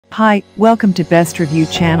Hi, welcome to Best Review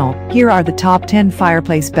channel. Here are the top 10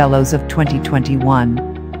 Fireplace Bellows of 2021.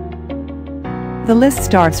 The list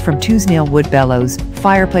starts from Tosnail Wood Bellows,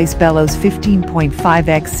 Fireplace Bellows 15.5x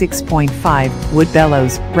 6.5, Wood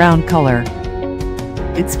Bellows, brown color.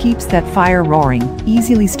 It keeps that fire roaring.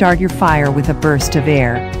 Easily start your fire with a burst of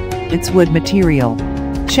air. It's wood material.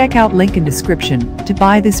 Check out link in description to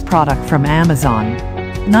buy this product from Amazon.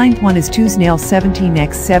 Ninth one is Tosnail 17x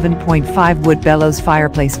 7.5 Wood Bellows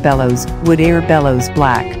Fireplace Bellows, Wood Air Bellows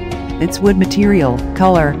Black. It's wood material,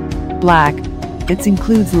 color, black. It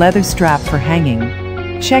includes leather strap for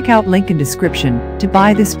hanging. Check out link in description to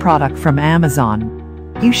buy this product from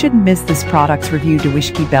Amazon. You shouldn't miss this product's review.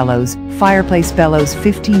 DYWISHKEY Bellows, Fireplace Bellows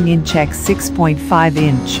 15-inch x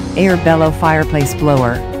 6.5-inch, Air Bellow Fireplace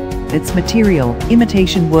Blower. Its material,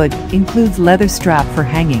 imitation wood, includes leather strap for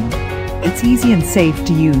hanging. It's easy and safe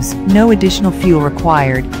to use, no additional fuel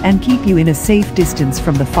required, and keep you in a safe distance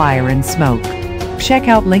from the fire and smoke. Check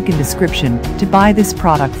out link in description to buy this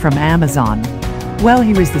product from Amazon. Well,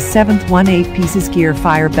 here is the 7th one. 8 pieces Gear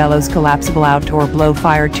Fire Bellows Collapsible Outdoor Blow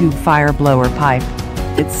Fire Tube Fire Blower Pipe.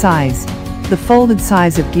 Its size. The folded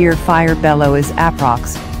size of Gear Fire Bellow is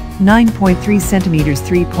approx. 9.3 centimeters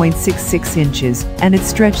 3.66 inches, and its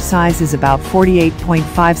stretch size is about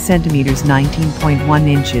 48.5 centimeters 19.1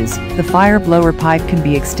 inches. The fire blower pipe can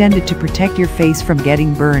be extended to protect your face from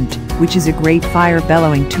getting burnt, which is a great fire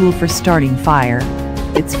bellowing tool for starting fire.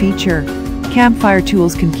 Its feature: campfire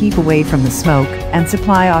tools can keep away from the smoke and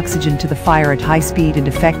supply oxygen to the fire at high speed and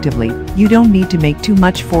effectively. You don't need to make too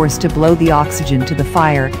much force to blow the oxygen to the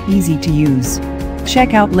fire. Easy to use.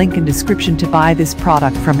 Check out link in description to buy this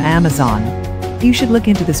product from Amazon. You should look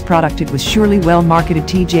into this product. It was surely well marketed.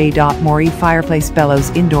 TJ.MOREE Fireplace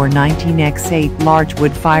Bellows Indoor 19x8 Large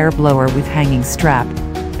Wood Fire Blower with Hanging Strap.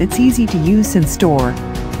 It's easy to use and store.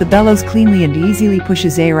 The bellows cleanly and easily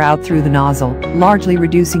pushes air out through the nozzle, largely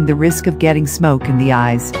reducing the risk of getting smoke in the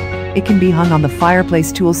eyes. It can be hung on the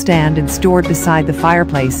fireplace tool stand and stored beside the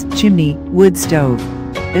fireplace, chimney, wood stove.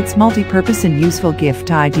 It's multi-purpose and useful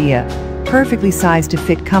gift idea. Perfectly sized to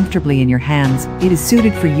fit comfortably in your hands, it is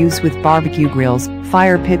suited for use with barbecue grills,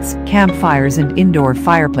 fire pits, campfires and indoor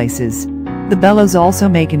fireplaces. The bellows also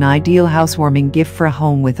make an ideal housewarming gift for a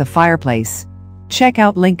home with a fireplace. Check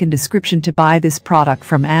out link in description to buy this product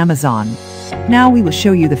from Amazon. Now we will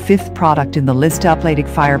show you the 5th product in the list. Uplayteck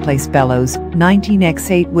Fireplace Bellows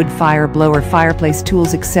 19x8 Wood Fire Blower Fireplace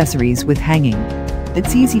Tools Accessories with Hanging.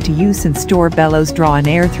 It's easy to use and store. Bellows draw in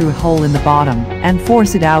air through a hole in the bottom and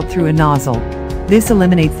force it out through a nozzle. This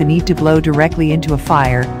eliminates the need to blow directly into a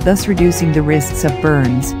fire, thus reducing the risks of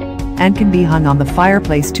burns, and can be hung on the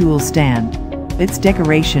fireplace tool stand. Its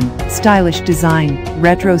decoration, stylish design,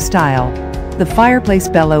 retro style. The fireplace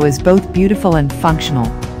bellow is both beautiful and functional.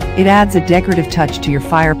 It adds a decorative touch to your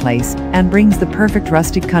fireplace and brings the perfect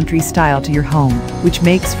rustic country style to your home, which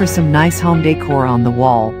makes for some nice home decor on the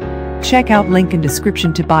wall. Check out link in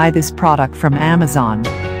description to buy this product from Amazon.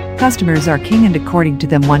 Customers are king, and according to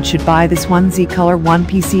them, one should buy this one. Z Color 1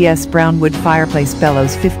 PCS Brown Wood Fireplace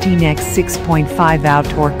Bellows 15x 6.5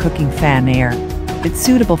 Outdoor Cooking Fan Air. It's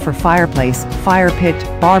suitable for fireplace, fire pit,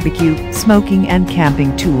 barbecue, smoking and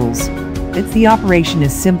camping tools. The operation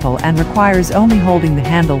is simple and requires only holding the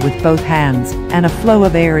handle with both hands, and a flow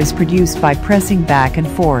of air is produced by pressing back and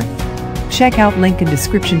forth. Check out link in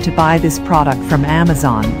description to buy this product from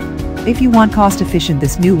Amazon. If you want cost efficient,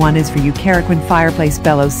 this new one is for you. Kerykwan Fireplace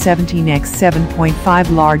Bellows 17x 7.5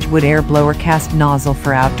 Large Wood Air Blower Cast Nozzle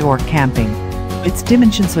for outdoor camping. Its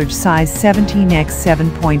dimensions: large size 17x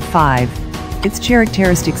 7.5. Its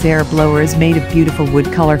characteristics: air blower is made of beautiful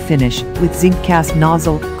wood color finish, with zinc cast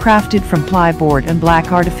nozzle, crafted from plyboard and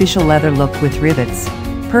black artificial leather look with rivets.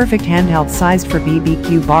 Perfect handheld sized for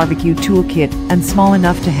BBQ barbecue toolkit, and small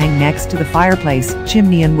enough to hang next to the fireplace,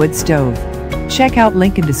 chimney and wood stove. Check out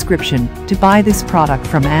link in description to buy this product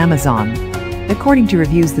from Amazon. According to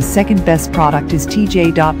reviews, the second best product is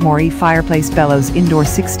TJ.MOREE Fireplace Bellows Indoor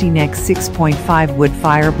 16x 6.5 Wood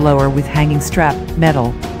Fire Blower with Hanging Strap,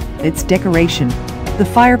 metal. Its decoration. The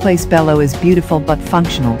fireplace bellow is beautiful but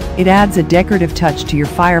functional. It adds a decorative touch to your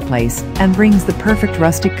fireplace and brings the perfect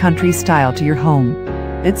rustic country style to your home.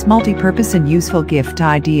 It's multi-purpose and useful gift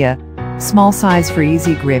idea. Small size for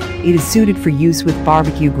easy grip, it is suited for use with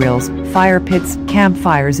barbecue grills, fire pits,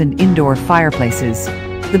 campfires and indoor fireplaces.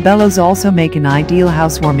 The bellows also make an ideal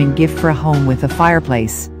housewarming gift for a home with a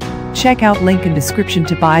fireplace. Check out link in description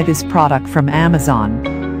to buy this product from Amazon.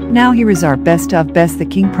 Now here is our best of best, the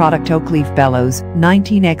king product. Oak Leaf Bellows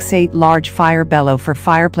 19x8 Large Fire Bellow for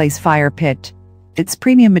Fireplace Fire Pit. Its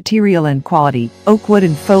premium material and quality, oak wood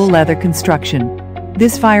and faux leather construction.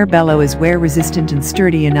 This fire bellow is wear resistant and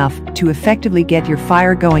sturdy enough to effectively get your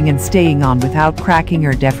fire going and staying on without cracking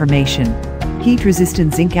or deformation. Heat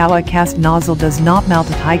resistant zinc alloy cast nozzle does not melt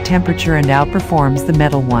at high temperature and outperforms the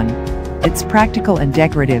metal one. It's practical and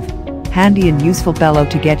decorative, handy and useful bellow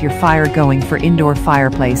to get your fire going for indoor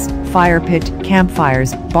fireplace, fire pit,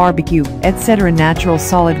 campfires, barbecue, etc. Natural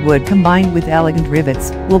solid wood combined with elegant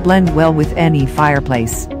rivets will blend well with any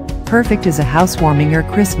fireplace. Perfect as a housewarming or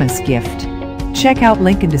Christmas gift. Check out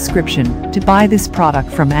link in description to buy this product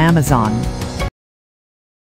from Amazon.